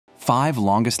5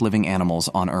 longest living animals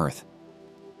on Earth.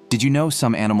 Did you know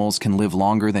some animals can live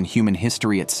longer than human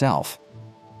history itself?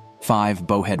 5.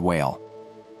 Bowhead whale.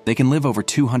 They can live over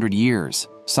 200 years.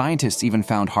 Scientists even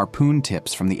found harpoon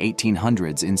tips from the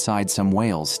 1800s inside some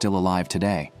whales still alive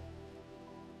today.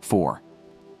 4.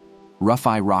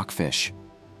 Rough-eye rockfish.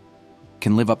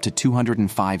 Can live up to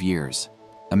 205 years.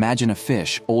 Imagine a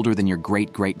fish older than your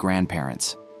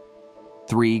great-great-grandparents.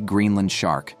 3. Greenland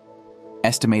shark.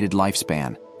 Estimated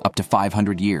lifespan, up to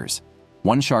 500 years.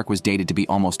 One shark was dated to be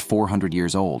almost 400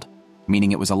 years old,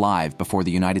 meaning it was alive before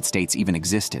the United States even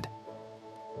existed.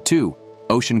 2.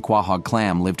 Ocean quahog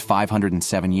clam lived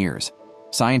 507 years.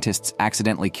 Scientists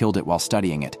accidentally killed it while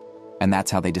studying it, and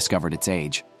that's how they discovered its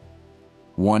age.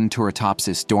 1.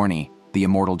 Turritopsis dohrnii, the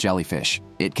immortal jellyfish.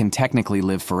 It can technically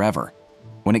live forever.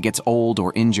 When it gets old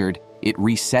or injured, it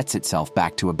resets itself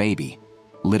back to a baby,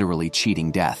 literally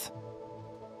cheating death.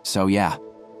 So yeah,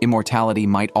 immortality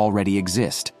might already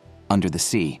exist under the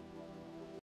sea.